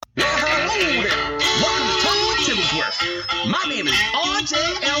name is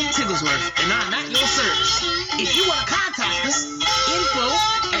RJL Tigglesworth, and I'm at your service. If you want to contact us, info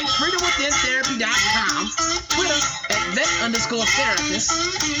at freedomwithin.therapy.com, Twitter at vet_therapist,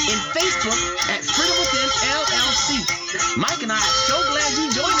 and Facebook at Freedom Within LLC. Mike and I are so glad you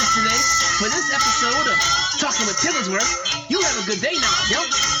joined us today for this episode of Talking with Tigglesworth. You have a good day now, yo.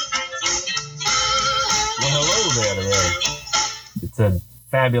 Well, hello there today. It's a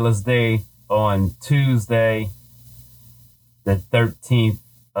fabulous day on Tuesday, the 13th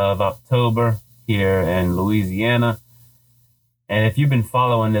of October here in Louisiana. And if you've been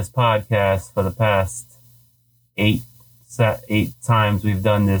following this podcast for the past eight times we've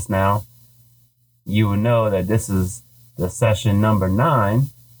done this now, you will know that this is the session number 9,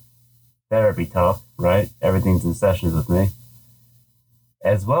 therapy talk, right? Everything's in sessions with me.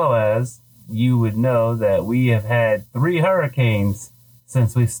 As well as you would know that we have had 3 hurricanes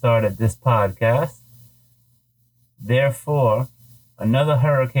since we started this podcast. Therefore, another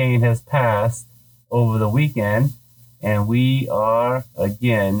hurricane has passed over the weekend, and we are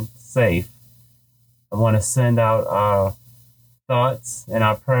again safe. I want to send out our thoughts and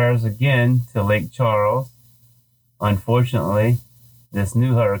our prayers again to Lake Charles. Unfortunately, this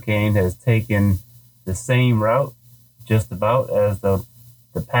new hurricane has taken the same route just about as the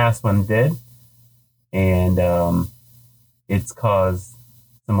past one did, and it's caused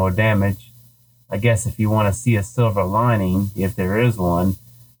some more damage. I guess if you want to see a silver lining, if there is one,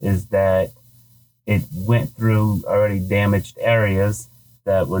 is that it went through already damaged areas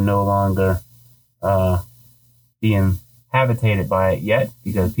that were no longer being habitated by it yet,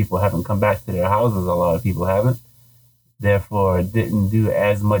 because people haven't come back to their houses. A lot of people haven't. Therefore, it didn't do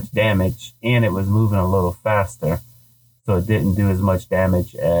as much damage, and it was moving a little faster, so it didn't do as much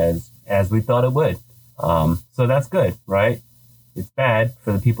damage as we thought it would. So that's good, right? It's bad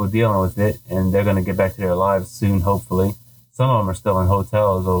for the people dealing with it, and they're going to get back to their lives soon, hopefully. Some of them are still in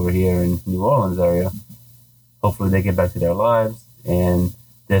hotels over here in New Orleans area. Hopefully they get back to their lives, and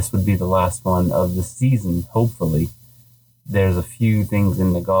this would be the last one of the season, hopefully. There's a few things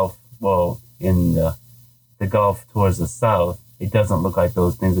in the Gulf, in the Gulf towards the south. It doesn't look like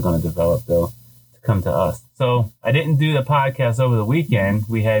those things are going to develop, though, to come to us. So I didn't do the podcast over the weekend.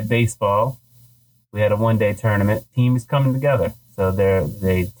 We had baseball. We had a one-day tournament. Teams coming together. So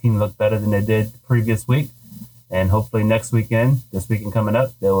the team looked better than they did the previous week. And hopefully this weekend coming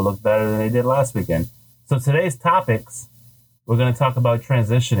up, they will look better than they did last weekend. So today's topics, we're going to talk about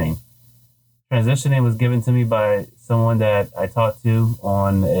transitioning. Transitioning was given to me by someone that I talk to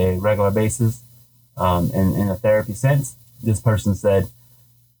on a regular basis in a therapy sense. This person said,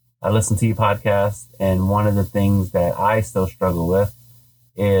 I listen to your podcast, and one of the things that I still struggle with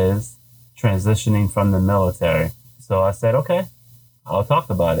is transitioning from the military. So I said, okay, I'll talk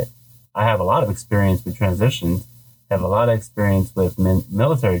about it. I have a lot of experience with transitions, have a lot of experience with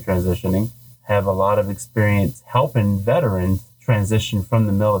military transitioning, have a lot of experience helping veterans transition from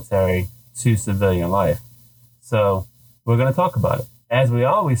the military to civilian life. So we're going to talk about it. As we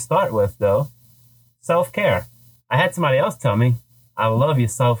always start with, though, self-care. I had somebody else tell me, I love your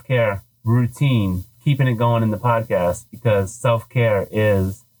self-care routine, keeping it going in the podcast, because self-care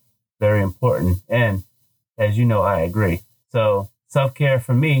is very important. And as you know, I agree. So self-care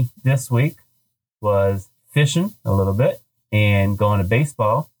for me this week was fishing a little bit and going to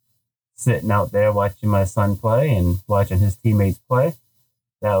baseball, sitting out there watching my son play and watching his teammates play.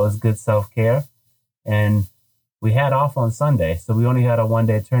 That was good self-care. And we had off on Sunday, so we only had a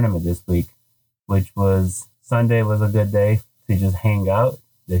one-day tournament this week, which was Sunday was a good day to just hang out.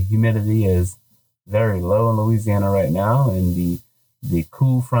 The humidity is very low in Louisiana right now, and the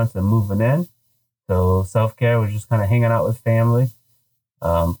cool fronts are moving in. So self-care was just kind of hanging out with family,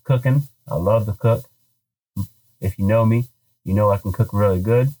 cooking. I love to cook. If you know me, you know I can cook really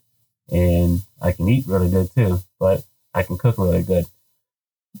good, and I can eat really good too, but I can cook really good.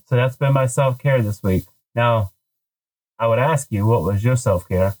 So that's been my self-care this week. Now, I would ask you, what was your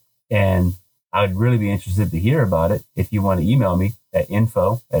self-care? And I would really be interested to hear about it if you want to email me at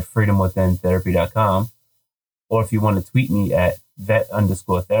info@freedomwithintherapy.com, or if you want to tweet me at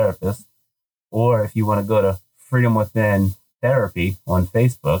vet_therapist, or if you want to go to Freedom Within Therapy on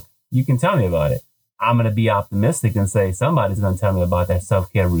Facebook, you can tell me about it. I'm going to be optimistic and say somebody's going to tell me about that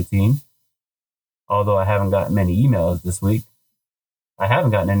self-care routine, although I haven't gotten many emails this week. I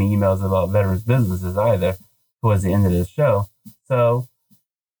haven't gotten any emails about veterans businesses either towards the end of this show. So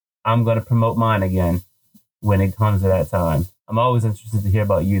I'm going to promote mine again when it comes to that time. I'm always interested to hear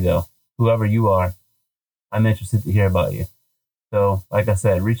about you, though. Whoever you are, I'm interested to hear about you. So, like I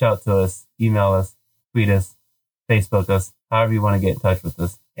said, reach out to us, email us, tweet us, Facebook us, however you want to get in touch with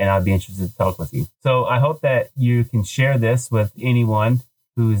us. and I'd be interested to talk with you. So I hope that you can share this with anyone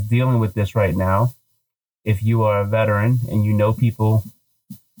who is dealing with this right now. If you are a veteran and you know people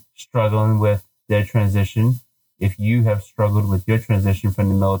struggling with their transition, if you have struggled with your transition from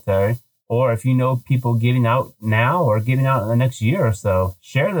the military, or if you know people getting out now or getting out in the next year or so,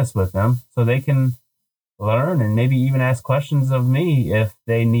 share this with them so they can learn and maybe even ask questions of me if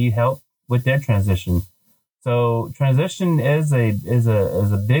they need help with their transition. So transition is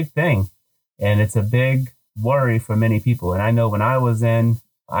a big thing, and it's a big worry for many people. And I know when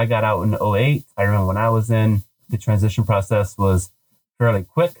I got out in 2008. I remember when I was in, the transition process was fairly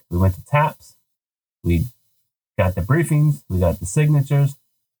quick. We went to TAPS. We got the briefings. We got the signatures.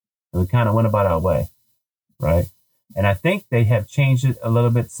 And we kind of went about our way, right? And I think they have changed it a little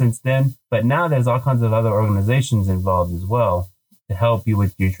bit since then. But now there's all kinds of other organizations involved as well to help you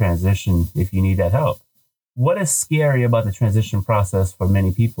with your transition if you need that help. What is scary about the transition process for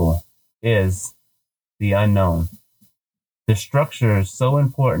many people is the unknown. The structure is so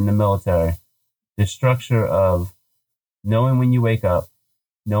important in the military. The structure of knowing when you wake up,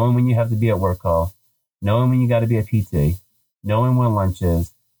 knowing when you have to be at work call, knowing when you got to be at PT, knowing when lunch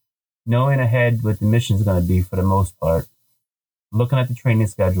is, knowing ahead what the mission is going to be for the most part, looking at the training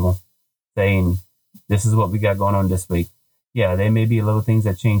schedule, saying, this is what we got going on this week. Yeah, there may be little things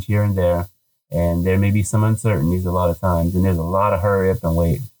that change here and there, and there may be some uncertainties a lot of times, and there's a lot of hurry up and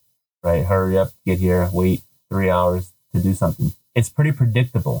wait, right? Hurry up, get here, wait 3 hours to do something. It's pretty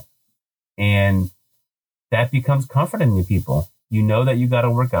predictable, and that becomes comforting to people. You know that you got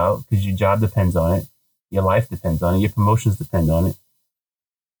to work out because your job depends on it. Your life depends on it. Your promotions depend on it.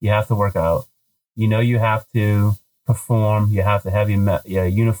 You have to work out. You know you have to perform. You have to have your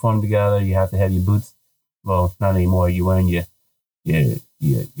uniform together. You have to have your boots. Well, not anymore. You're wearing your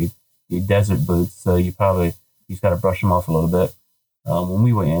desert boots, so you just got to brush them off a little bit. When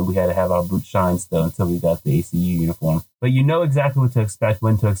we were in, we had to have our boots shine still until we got the ACU uniform. But you know exactly what to expect,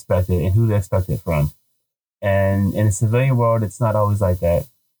 when to expect it, and who to expect it from. And in the civilian world, it's not always like that.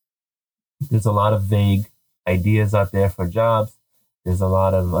 There's a lot of vague ideas out there for jobs. There's a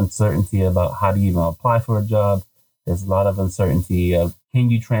lot of uncertainty about how to even apply for a job. There's a lot of uncertainty of, can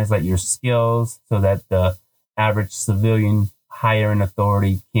you translate your skills so that the average civilian higher in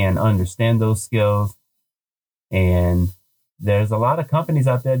authority can understand those skills? And there's a lot of companies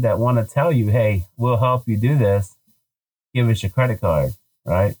out there that want to tell you, hey, we'll help you do this. Give us your credit card,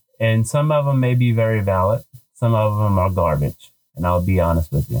 right? And some of them may be very valid. Some of them are garbage. And I'll be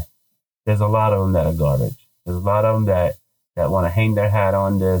honest with you. There's a lot of them that are garbage. There's a lot of them that want to hang their hat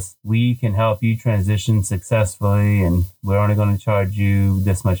on this. We can help you transition successfully, and we're only going to charge you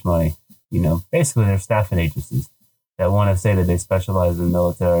this much money. You know, basically they're staffing agencies that want to say that they specialize in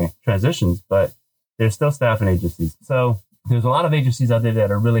military transitions, but they're still staffing agencies. So there's a lot of agencies out there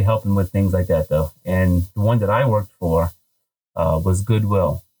that are really helping with things like that, though. And the one that I worked for was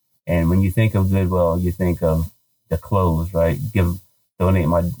Goodwill. And when you think of Goodwill, you think of the clothes, right? Donate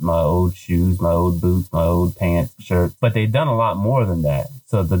my old shoes, my old boots, my old pants, shirts. But they've done a lot more than that.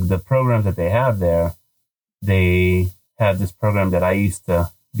 So the programs that they have there, they have this program that I used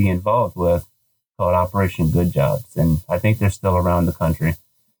to be involved with called Operation Good Jobs. And I think they're still around the country.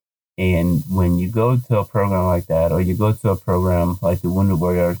 And when you go to a program like that, or you go to a program like the Wounded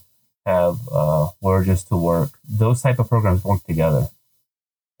Warriors have, Warriors to Work, those type of programs work together.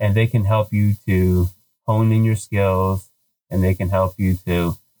 And they can help you to hone in your skills, and they can help you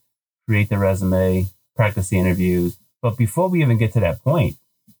to create the resume, practice the interviews. But before we even get to that point,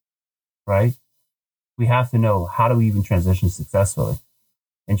 right, we have to know, how do we even transition successfully?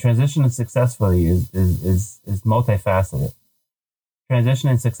 And transitioning successfully is multifaceted.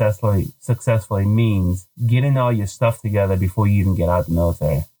 Transitioning successfully means getting all your stuff together before you even get out of the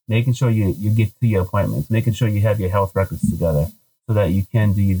military, making sure you get to your appointments, making sure you have your health records together so that you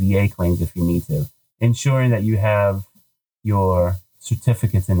can do your VA claims if you need to, ensuring that you have your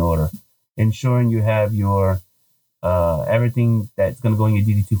certificates in order, ensuring you have your everything that's going to go in your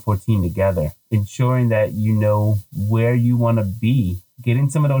DD-214 together, ensuring that you know where you want to be, getting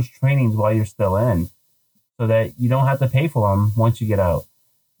some of those trainings while you're still in so that you don't have to pay for them once you get out.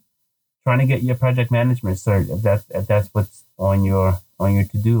 Trying to get your project management cert if that's what's on your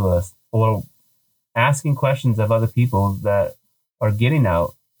to-do list, or asking questions of other people that are getting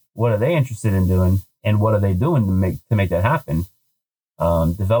out. What are they interested in doing? And what are they doing to make that happen?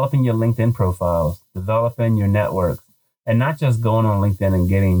 Developing your LinkedIn profiles, developing your networks, and not just going on LinkedIn and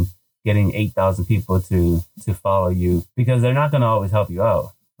getting 8,000 people to follow you, because they're not going to always help you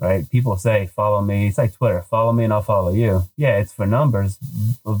out, right? People say, follow me. It's like Twitter, follow me and I'll follow you. Yeah, it's for numbers,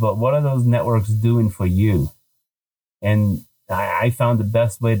 but what are those networks doing for you? And I found the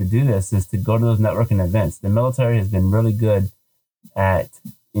best way to do this is to go to those networking events. The military has been really good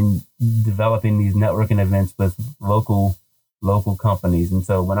in developing these networking events with local companies. And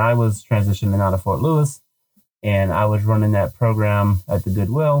so when I was transitioning out of Fort Lewis and I was running that program at the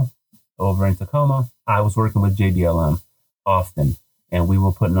Goodwill over in Tacoma, I was working with JBLM often. And we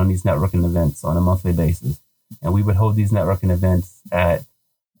were putting on these networking events on a monthly basis. And we would hold these networking events at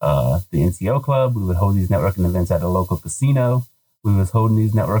the NCO club. We would hold these networking events at a local casino. We was holding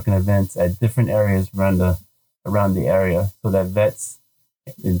these networking events at different areas around the area so that vets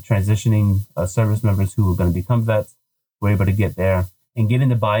and transitioning service members who were going to become vets were able to get there and getting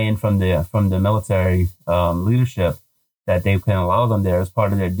the buy-in from the military leadership that they can allow them there as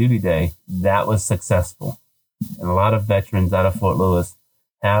part of their duty day. That was successful. And a lot of veterans out of Fort Lewis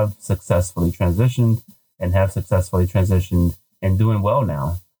have successfully transitioned and doing well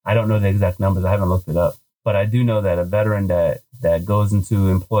now. I don't know the exact numbers. I haven't looked it up. But I do know that a veteran that goes into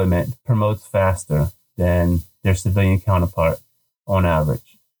employment promotes faster than their civilian counterpart on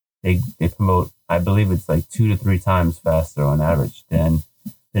average. They promote, I believe it's like 2 to 3 times faster on average than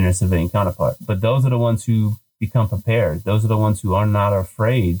their civilian counterpart. But those are the ones who become prepared. Those are the ones who are not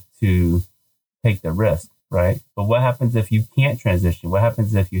afraid to take the risk, right? But what happens if you can't transition? What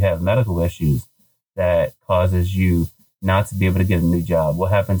happens if you have medical issues that causes you not to be able to get a new job?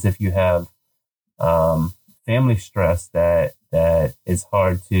 What happens if you have family stress that is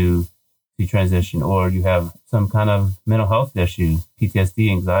hard to transition, or you have some kind of mental health issue,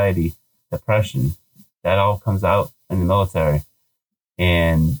 PTSD, anxiety, depression? That all comes out in the military,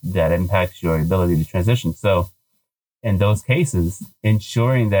 and that impacts your ability to transition. So in those cases,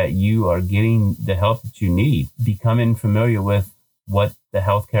 ensuring that you are getting the help that you need, becoming familiar with what the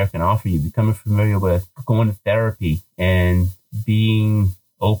healthcare can offer you, becoming familiar with going to therapy and being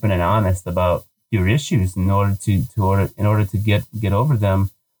open and honest about your issues in order to get over them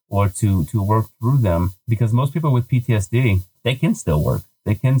or to work through them. Because most people with PTSD, they can still work.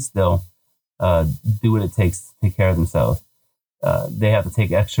 They can still do what it takes to take care of themselves. They have to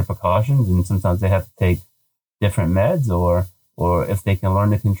take extra precautions, and sometimes they have to take different meds, or if they can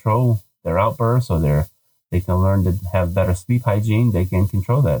learn to control their outbursts, or they can learn to have better sleep hygiene, they can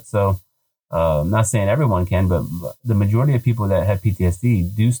control that. So I'm not saying everyone can, but the majority of people that have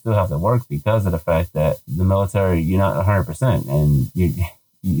PTSD do still have to work because of the fact that the military, you're not 100%, and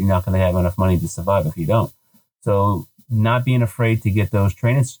you're not going to have enough money to survive if you don't. So not being afraid to get those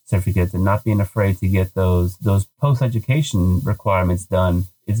training certificates and not being afraid to get those post-education requirements done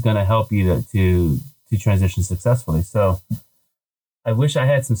is going to help you to transition successfully. So I wish I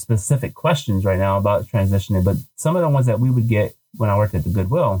had some specific questions right now about transitioning, but some of the ones that we would get when I worked at the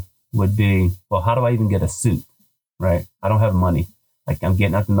Goodwill would be, well, how do I even get a suit, right? I don't have money. Like, I'm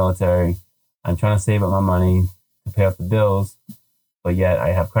getting out the military. I'm trying to save up my money to pay off the bills, but yet I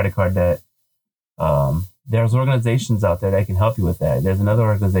have credit card debt. There's organizations out there that can help you with that. There's another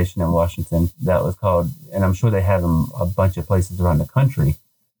organization in Washington that was called, and I'm sure they have them a bunch of places around the country,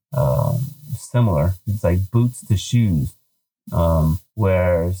 similar. It's like Boots to Shoes,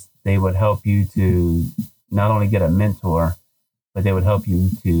 where they would help you to not only get a mentor, but they would help you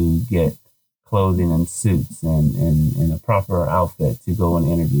to get clothing and suits and a proper outfit to go on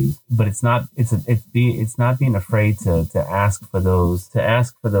interviews. But it's not being afraid to ask for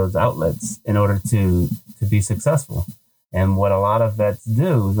those outlets in order to be successful. And what a lot of vets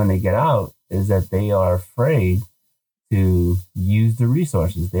do when they get out is that they are afraid to use the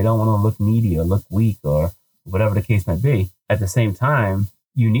resources. They don't want to look needy or look weak or whatever the case might be. At the same time,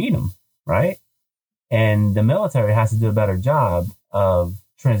 you need them, right? And the military has to do a better job of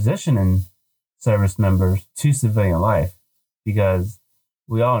transitioning service members to civilian life, because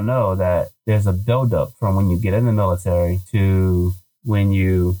we all know that there's a buildup from when you get in the military to when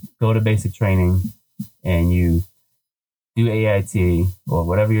you go to basic training and you do AIT or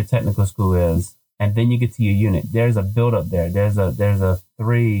whatever your technical school is, and then you get to your unit. There's a buildup there. There's a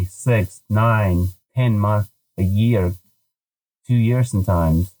 3, 6, 9, 10 month, a year, 2 years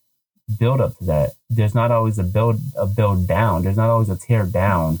sometimes build up to that. There's not always a build down. There's not always a tear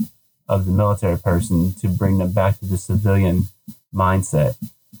down of the military person to bring them back to the civilian mindset.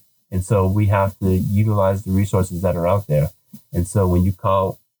 And so we have to utilize the resources that are out there. And so when you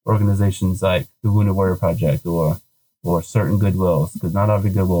call organizations like the Wounded Warrior Project or certain Goodwills, because not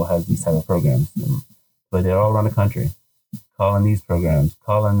every Goodwill has these type of programs, but they're all around the country. Calling these programs,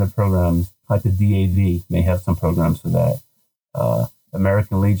 calling the programs like the DAV may have some programs for that.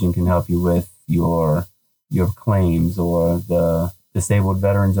 American Legion can help you with your claims, or the Disabled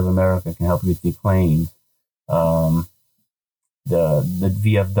Veterans of America can help you with your claims. the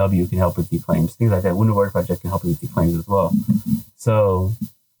VFW can help with your claims, things like that. Wounded Warrior Project can help you with your claims as well. So,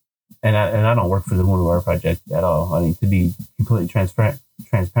 and I don't work for the Wounded Warrior Project at all. I mean, to be completely transparent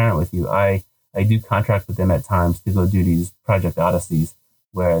with you, I do contract with them at times to go do these Project Odysseys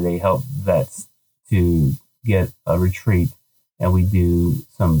where they help vets to get a retreat, and we do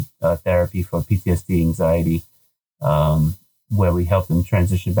some therapy for PTSD, anxiety, where we help them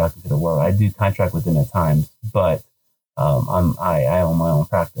transition back into the world. I do contract with them at times, but I own my own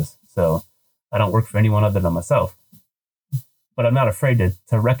practice, so I don't work for anyone other than myself. But I'm not afraid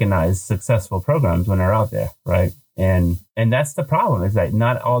to recognize successful programs when they're out there, right? And that's the problem, is that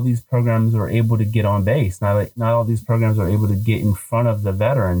not all these programs are able to get on base. Not all these programs are able to get in front of the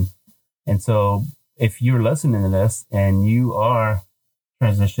veteran. And so if you're listening to this and you are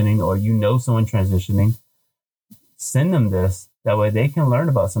transitioning, or you know someone transitioning, send them this. That way they can learn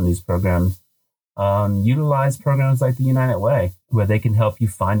about some of these programs. Utilize programs like the United Way, where they can help you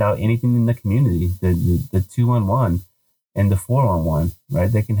find out anything in the community, the 211 and the 411,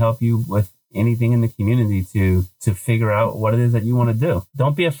 right? They can help you with anything in the community to figure out what it is that you want to do.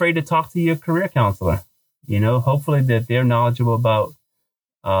 Don't be afraid to talk to your career counselor. Hopefully that they're knowledgeable about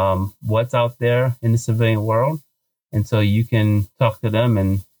what's out there in the civilian world. And so you can talk to them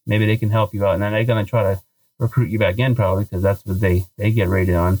and maybe they can help you out. And then they're going to try to recruit you back in, probably, because that's what they get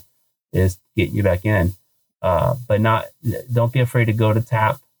rated on, is getting you back in. But don't be afraid to go to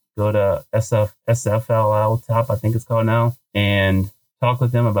TAP, go to SFLL TAP, I think it's called now, and talk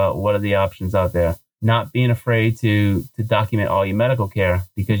with them about what are the options out there. Not being afraid to document all your medical care,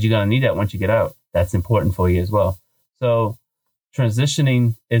 because you're going to need that once you get out. That's important for you as well. So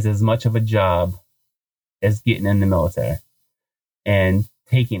transitioning is as much of a job as getting in the military, and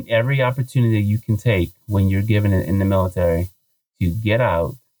taking every opportunity you can take when you're given it in the military to get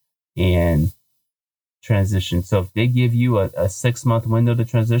out and transition. So if they give you a 6-month window to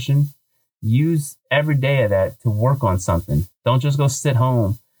transition, use every day of that to work on something. Don't just go sit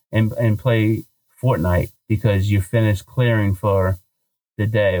home and play Fortnite because you finished clearing for the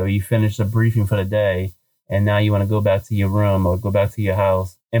day, or you finished a briefing for the day, and now you want to go back to your room or go back to your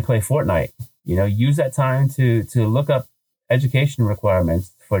house and play Fortnite. Use that time to look up education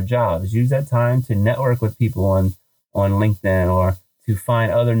requirements for jobs. Use that time to network with people on LinkedIn, or to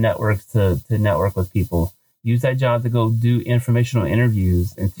find other networks to network with people. Use that job to go do informational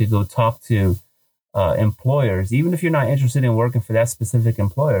interviews and to go talk to employers. Even if you're not interested in working for that specific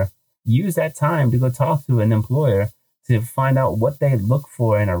employer, use that time to go talk to an employer to find out what they look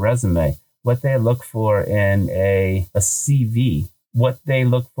for in a resume, what they look for in a CV, what they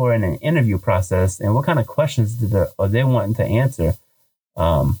look for in an interview process, and what kind of questions are they wanting to answer.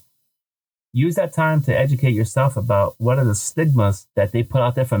 Use that time to educate yourself about what are the stigmas that they put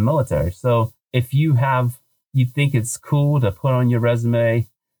out there for military. So if you think it's cool to put on your resume,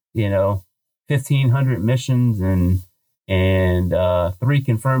 1,500 missions and 3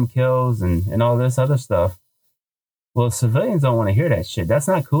 confirmed kills and all this other stuff. Well, civilians don't want to hear that shit. That's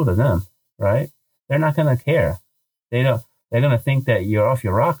not cool to them, right? They're not going to care. They're going to think that you're off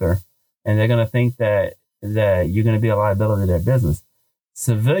your rocker, and they're going to think that you're going to be a liability to their business.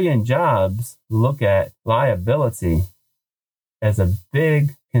 Civilian jobs look at liability as a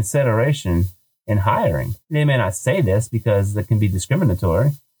big consideration in hiring. They may not say this because it can be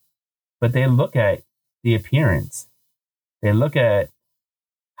discriminatory, but they look at the appearance. They look at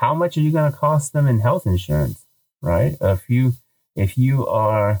how much are you going to cost them in health insurance, right? If you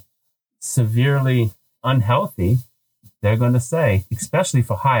are severely unhealthy, they're going to say, especially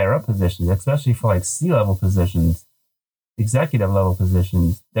for higher up positions, especially for like C-level positions, executive level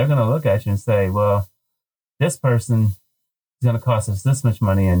positions, they're going to look at you and say, well, this person is going to cost us this much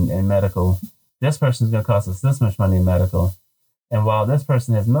money in medical. This person is going to cost us this much money in medical. And while this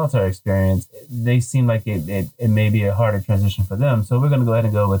person has military experience, they seem like it may be a harder transition for them. So we're going to go ahead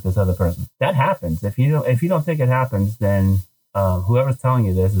and go with this other person. That happens. If you don't think it happens, then whoever's telling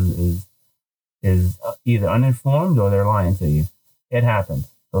you this is either uninformed or they're lying to you. It happens.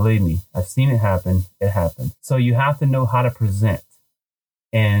 Believe me, I've seen it happen. It happens. So you have to know how to present.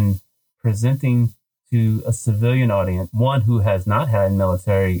 And presenting to a civilian audience, one who has not had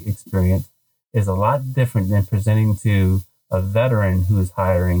military experience, is a lot different than presenting to a veteran who is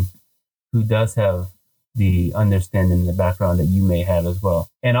hiring, who does have the understanding, the background that you may have as well.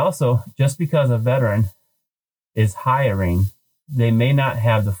 And also, just because a veteran is hiring, they may not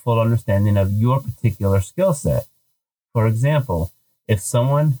have the full understanding of your particular skill set. For example, if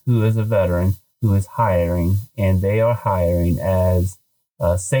someone who is a veteran who is hiring, and they are hiring as,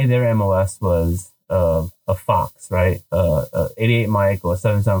 say their MOS was a Fox, right? 88 Mike or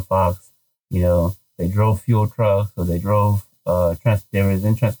 77 Fox, they drove fuel trucks, or they drove They was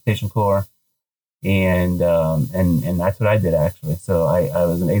in Transportation Corps, and that's what I did actually. So I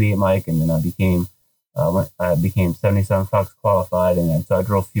was an 88 mic, and then I became 77 Fox qualified, and then so I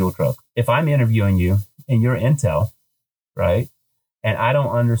drove fuel truck. If I'm interviewing you and you're Intel, right, and I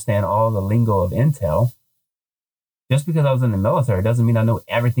don't understand all the lingo of Intel, just because I was in the military doesn't mean I know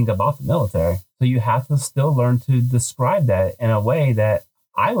everything about the military. So you have to still learn to describe that in a way that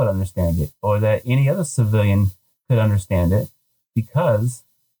I would understand it, or that any other civilian could understand it, because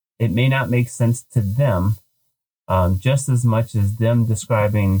it may not make sense to them just as much as them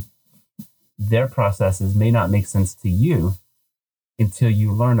describing their processes may not make sense to you until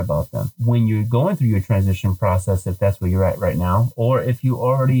you learn about them. When you're going through your transition process, if that's where you're at right now, or if you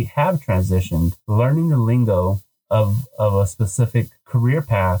already have transitioned, learning the lingo of a specific career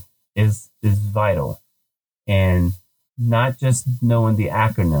path is vital. And not just knowing the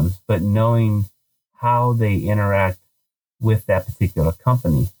acronyms, but knowing how they interact with that particular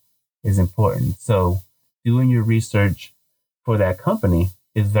company is important. So doing your research for that company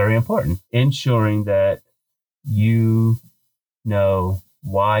is very important. Ensuring that you know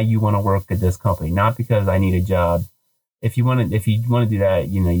why you want to work at this company, not because I need a job. If you want to do that,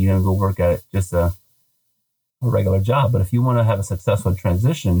 you're going to go work at just a regular job. But if you want to have a successful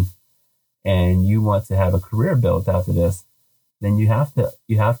transition and you want to have a career built after this, then you have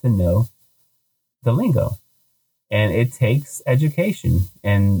to know the lingo. And it takes education.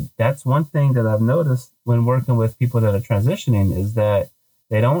 And that's one thing that I've noticed when working with people that are transitioning, is that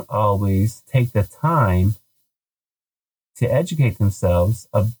they don't always take the time to educate themselves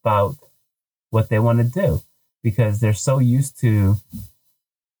about what they want to do, because they're so used to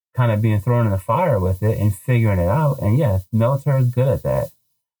kind of being thrown in the fire with it and figuring it out. And yeah, the military is good at that.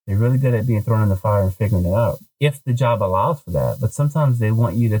 They're really good at being thrown in the fire and figuring it out, if the job allows for that. But sometimes they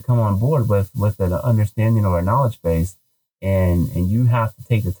want you to come on board with an understanding or a knowledge base, and you have to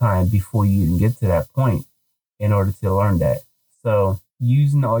take the time before you even get to that point in order to learn that. So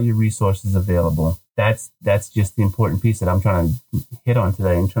using all your resources available, that's just the important piece that I'm trying to hit on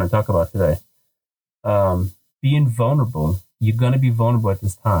today and trying to talk about today. Being vulnerable. You're going to be vulnerable at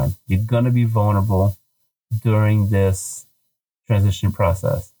this time. You're going to be vulnerable during this transition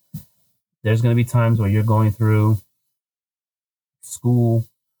process. There's going to be times where you're going through school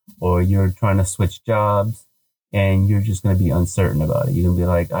or you're trying to switch jobs and you're just going to be uncertain about it. You're going to be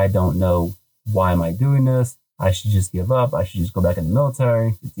like, I don't know, why am I doing this? I should just give up. I should just go back in the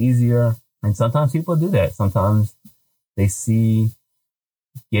military. It's easier. And sometimes people do that. Sometimes they see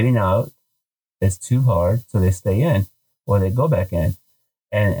getting out is too hard, so they stay in or they go back in.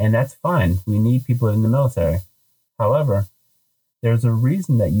 And that's fine. We need people in the military. However, there's a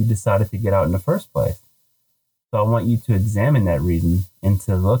reason that you decided to get out in the first place. So I want you to examine that reason and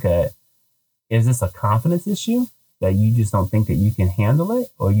to look at, is this a confidence issue that you just don't think that you can handle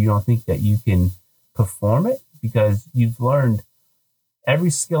it, or you don't think that you can perform it because you've learned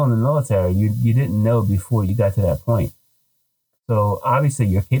every skill in the military you didn't know before you got to that point. So obviously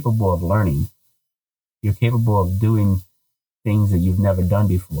you're capable of learning. You're capable of doing things that you've never done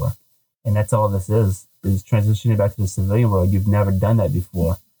before. And that's all this is transitioning back to the civilian world. You've never done that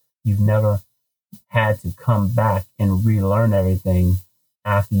before. You've never had to come back and relearn everything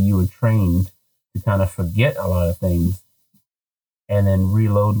after you were trained to kind of forget a lot of things and then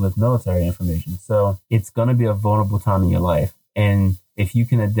reload with military information. So it's going to be a vulnerable time in your life. And if you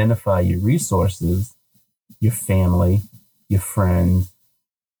can identify your resources, your family, your friends,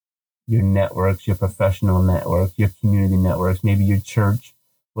 your networks, your professional network, your community networks, maybe your church,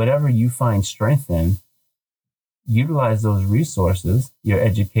 whatever you find strength in, utilize those resources, your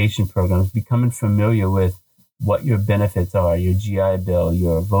education programs, becoming familiar with what your benefits are, your GI Bill,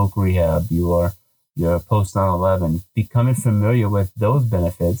 your voc rehab, your post 9/11, becoming familiar with those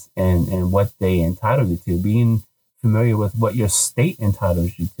benefits and what they entitle you to, being familiar with what your state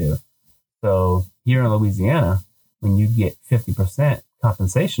entitles you to. So here in Louisiana, when you get 50%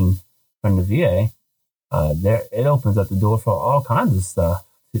 compensation from the VA, it opens up the door for all kinds of stuff,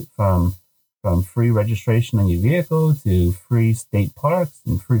 from free registration on your vehicle to free state parks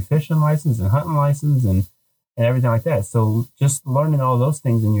and free fishing license and hunting license and everything like that. So just learning all those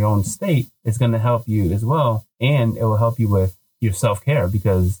things in your own state is going to help you as well. And it will help you with your self-care,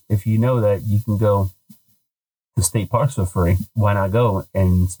 because if you know that you can go to state parks for free, why not go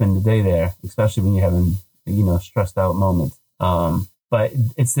and spend the day there, especially when you're having, stressed out moments. But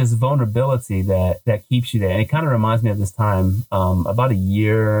it's this vulnerability that keeps you there. And it kind of reminds me of this time about a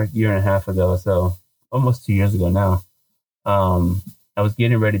year and a half ago, so almost 2 years ago now. I was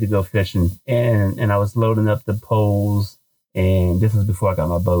getting ready to go fishing, and I was loading up the poles, and this was before I got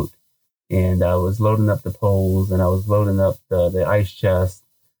my boat. and I was loading up the poles, and I was loading up the ice chest,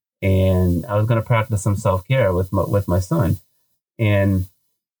 and I was going to practice some self-care with my son. And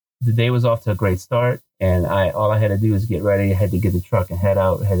the day was off to a great start, and all I had to do was get ready. I had to get the truck and head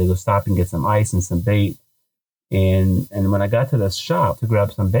out. I had to go stop and get some ice and some bait. And when I got to the shop to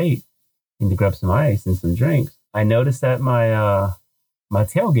grab some bait and to grab some ice and some drinks, I noticed that my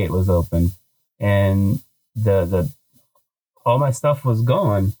tailgate was open, and the all my stuff was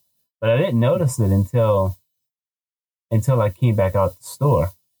gone, but I didn't notice it until I came back out the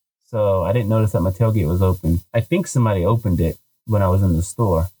store. So I didn't notice that my tailgate was open. I think somebody opened it when I was in the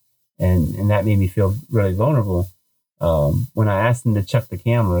store, and that made me feel really vulnerable. When I asked them to check the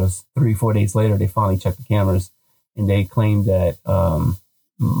cameras, 3-4 days later, they finally checked the cameras, and they claimed that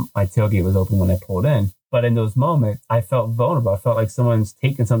my tailgate was open when I pulled in. But in those moments, I felt vulnerable. I felt like someone's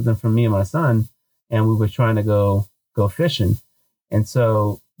taking something from me and my son, and we were trying to go fishing. And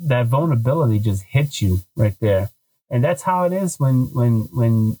so that vulnerability just hits you right there. And that's how it is when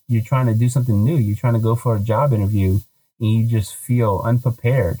you're trying to do something new. You're trying to go for a job interview, and you just feel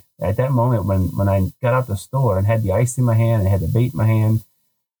unprepared. At that moment, when I got out the store and had the ice in my hand and had the bait in my hand,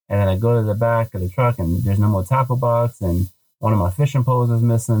 and then I go to the back of the truck and there's no more tackle box and one of my fishing poles is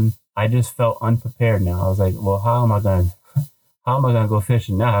missing, I just felt unprepared now. I was like, well, how am I gonna go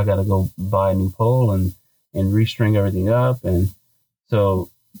fishing now? I gotta go buy a new pole and restring everything up. And so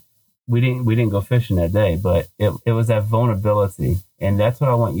we didn't go fishing that day, but it was that vulnerability. And that's what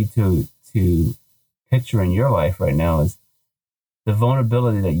I want you to picture in your life right now, is the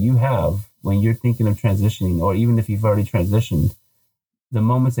vulnerability that you have when you're thinking of transitioning, or even if you've already transitioned. The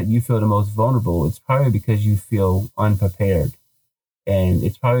moments that you feel the most vulnerable, it's probably because you feel unprepared. And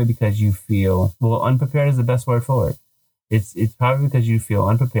it's probably because you feel, well, unprepared is the best word for it. It's probably because you feel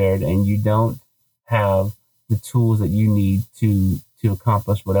unprepared and you don't have the tools that you need to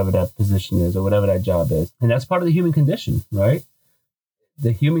accomplish whatever that position is or whatever that job is. And that's part of the human condition, right?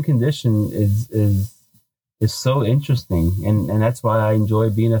 The human condition is so interesting. And that's why I enjoy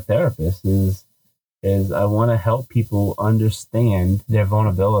being a therapist, is I want to help people understand their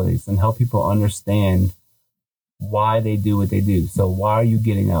vulnerabilities and help people understand why they do what they do. So why are you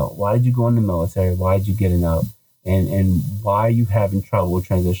getting out? Why did you go in the military? Why did you get out? And why are you having trouble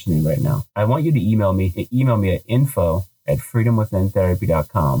transitioning right now? I want you to email me. Email me at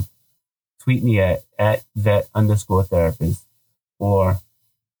info@freedomwithintherapy.com. Tweet me at vet_therapist, or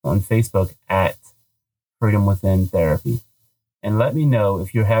on Facebook at Freedom Within Therapy. And let me know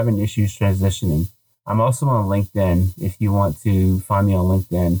if you're having issues transitioning. I'm also on LinkedIn. If you want to find me on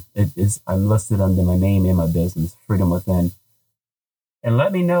LinkedIn, I'm listed under my name and my business, Freedom Within. And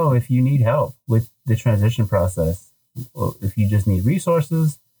let me know if you need help with the transition process, or if you just need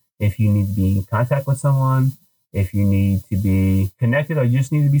resources, if you need to be in contact with someone, if you need to be connected, or you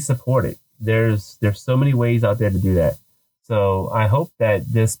just need to be supported. There's so many ways out there to do that. So I hope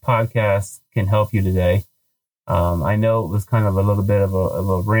that this podcast can help you today. I know it was kind of a little bit of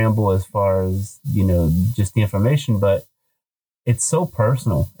a ramble as far as, just the information, but it's so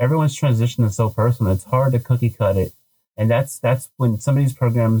personal. Everyone's transition is so personal. It's hard to cookie cut it. And that's when some of these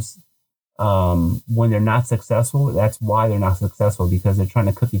programs, when they're not successful, that's why they're not successful, because they're trying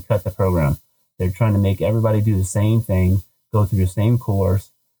to cookie cut the program. They're trying to make everybody do the same thing, go through the same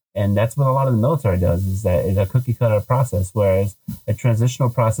course. And that's what a lot of the military does, is a cookie cutter process, whereas a transitional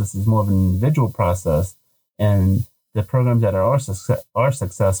process is more of an individual process. And the programs that are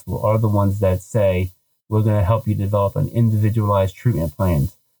successful are the ones that say, we're going to help you develop an individualized treatment plan.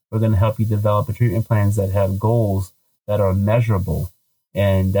 We're going to help you develop a treatment plans that have goals that are measurable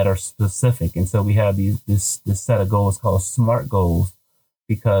and that are specific. And so we have this set of goals called SMART goals,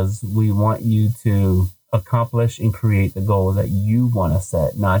 because we want you to accomplish and create the goals that you want to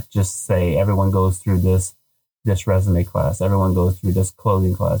set, not just say everyone goes through this resume class, everyone goes through this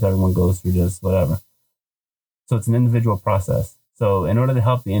clothing class, everyone goes through this whatever. So it's an individual process. So in order to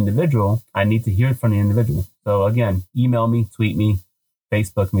help the individual, I need to hear it from the individual. So again, email me, tweet me,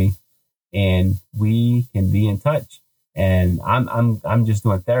 Facebook me, and we can be in touch. And I'm just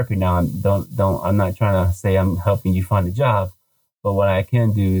doing therapy now. I'm not trying to say I'm helping you find a job, but what I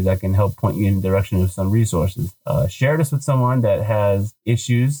can do is I can help point you in the direction of some resources. Share this with someone that has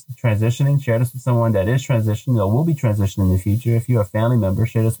issues transitioning. Share this with someone that is transitioning or will be transitioning in the future. If you're a family member,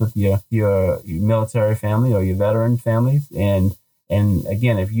 share this with your military family or your veteran families. And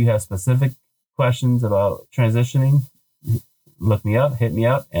again, if you have specific questions about transitioning, look me up, hit me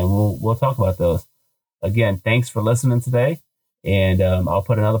up, and we'll talk about those. Again, thanks for listening today. And I'll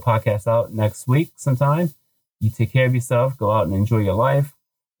put another podcast out next week sometime. You take care of yourself, go out and enjoy your life,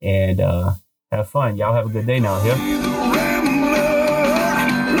 and have fun. Y'all have a good day now here.